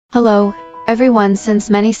Hello, everyone. Since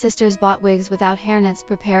many sisters bought wigs without hairnets,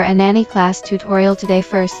 prepare a nanny class tutorial today.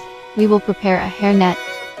 First, we will prepare a hairnet,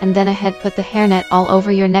 and then a head. Put the hairnet all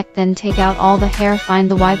over your neck, then take out all the hair,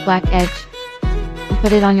 find the wide black edge, and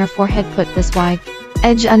put it on your forehead. Put this wide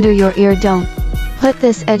edge under your ear. Don't put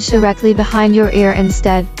this edge directly behind your ear.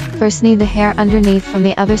 Instead, first knead the hair underneath from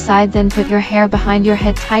the other side, then put your hair behind your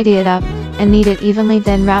head, tidy it up, and knead it evenly.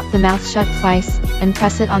 Then wrap the mouth shut twice, and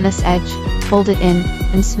press it on this edge, fold it in,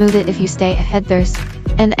 and smooth it. If you stay ahead, there's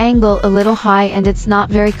an angle a little high and it's not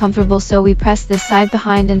very comfortable, so we press this side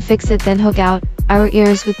behind and fix it. Then hook out our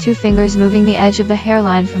ears with 2 fingers, moving the edge of the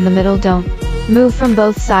hairline from the middle. Don't move from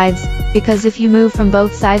both sides, because if you move from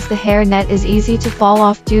both sides, the hair net is easy to fall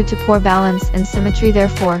off due to poor balance and symmetry.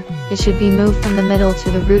 Therefore, it should be moved from the middle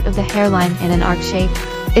to the root of the hairline in an arc shape.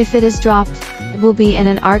 If it is dropped, it will be in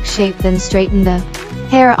an arc shape. Then straighten the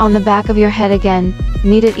hair on the back of your head again.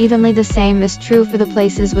 Knead it evenly. The same is true for the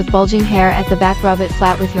places with bulging hair at the back. Rub it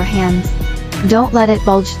flat with your hands. Don't let it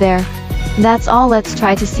bulge there. That's all. Let's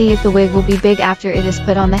try to see if the wig will be big after it is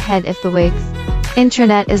put on the head. If the wig's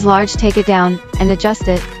intranet is large, take it down and adjust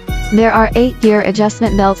it. There are 8 gear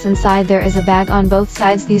adjustment belts inside. There is a bag on both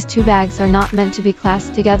sides. These 2 bags are not meant to be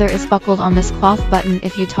clasped together. Is buckled on this cloth button.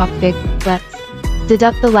 If you talk big, let's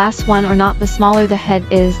deduct the last one or not. The smaller the head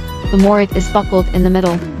is, the more it is buckled in the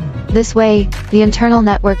middle. This way, the internal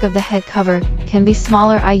network of the head cover can be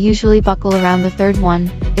smaller. I usually buckle around the 3rd one.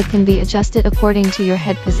 It can be adjusted according to your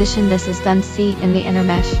head position. This is done. See, in the inner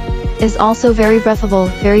mesh is also very breathable,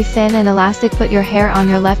 very thin and elastic. Put your hair on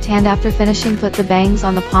your left hand. After finishing, put the bangs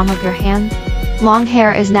on the palm of your hand. Long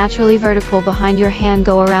hair is naturally vertical behind your hand.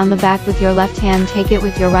 Go around the back with your left hand. Take it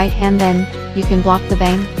with your right hand. Then, you can block the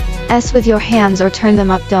bangs with your hands or turn them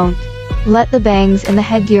up. Don't let the bangs in the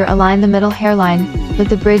headgear align the middle hairline with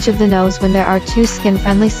the bridge of the nose. When there are 2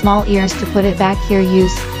 skin-friendly small ears, to put it back here,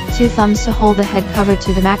 use 2 thumbs to hold the head cover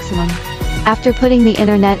to the maximum. After putting the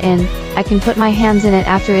inner net in, I can put my hands in it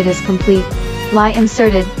after it is complete. Lie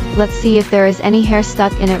inserted. Let's see if there is any hair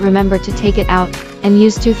stuck in it. Remember to take it out, and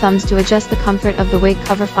use 2 thumbs to adjust the comfort of the wig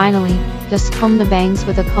cover. Finally, just comb the bangs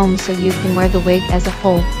with a comb so you can wear the wig as a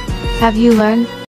whole. Have you learned?